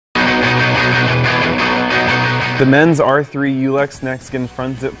The men's R3 Yulex Nexkin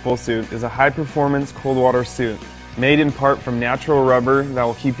front zip full suit is a high-performance cold water suit made in part from natural rubber that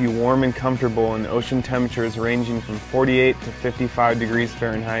will keep you warm and comfortable in ocean temperatures ranging from 48 to 55 degrees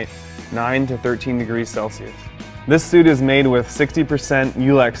Fahrenheit, 9 to 13 degrees Celsius. This suit is made with 60%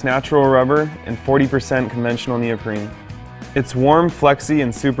 Yulex natural rubber and 40% conventional neoprene. It's warm, flexy,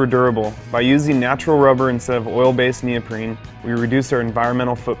 and super durable. By using natural rubber instead of oil-based neoprene, we reduce our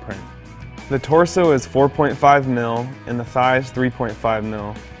environmental footprint. The torso is 4.5 mil and the thighs 3.5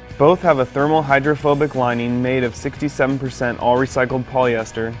 mil. Both have a thermal hydrophobic lining made of 67% all recycled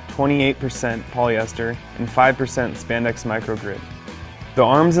polyester, 28% polyester, and 5% spandex microgrid. The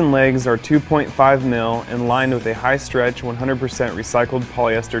arms and legs are 2.5 mil and lined with a high-stretch 100% recycled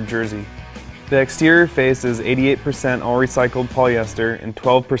polyester jersey. The exterior face is 88% all recycled polyester and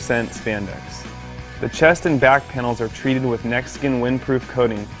 12% spandex. The chest and back panels are treated with Nexkin windproof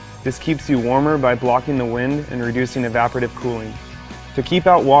coating. This keeps you warmer by blocking the wind and reducing evaporative cooling. To keep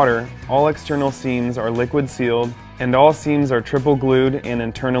out water, all external seams are liquid sealed and all seams are triple glued and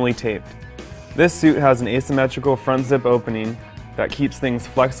internally taped. This suit has an asymmetrical front zip opening that keeps things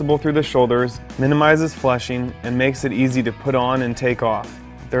flexible through the shoulders, minimizes flushing, and makes it easy to put on and take off.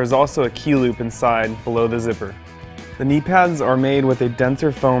 There is also a key loop inside below the zipper. The knee pads are made with a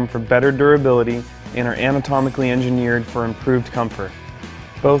denser foam for better durability and are anatomically engineered for improved comfort.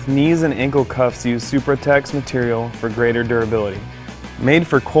 Both knees and ankle cuffs use Supratex material for greater durability. Made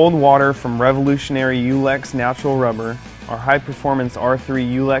for cold water from revolutionary Yulex natural rubber, our high-performance R3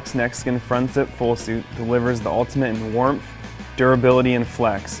 Yulex Nexkin front zip full suit delivers the ultimate in warmth, durability, and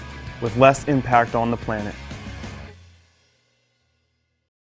flex, with less impact on the planet.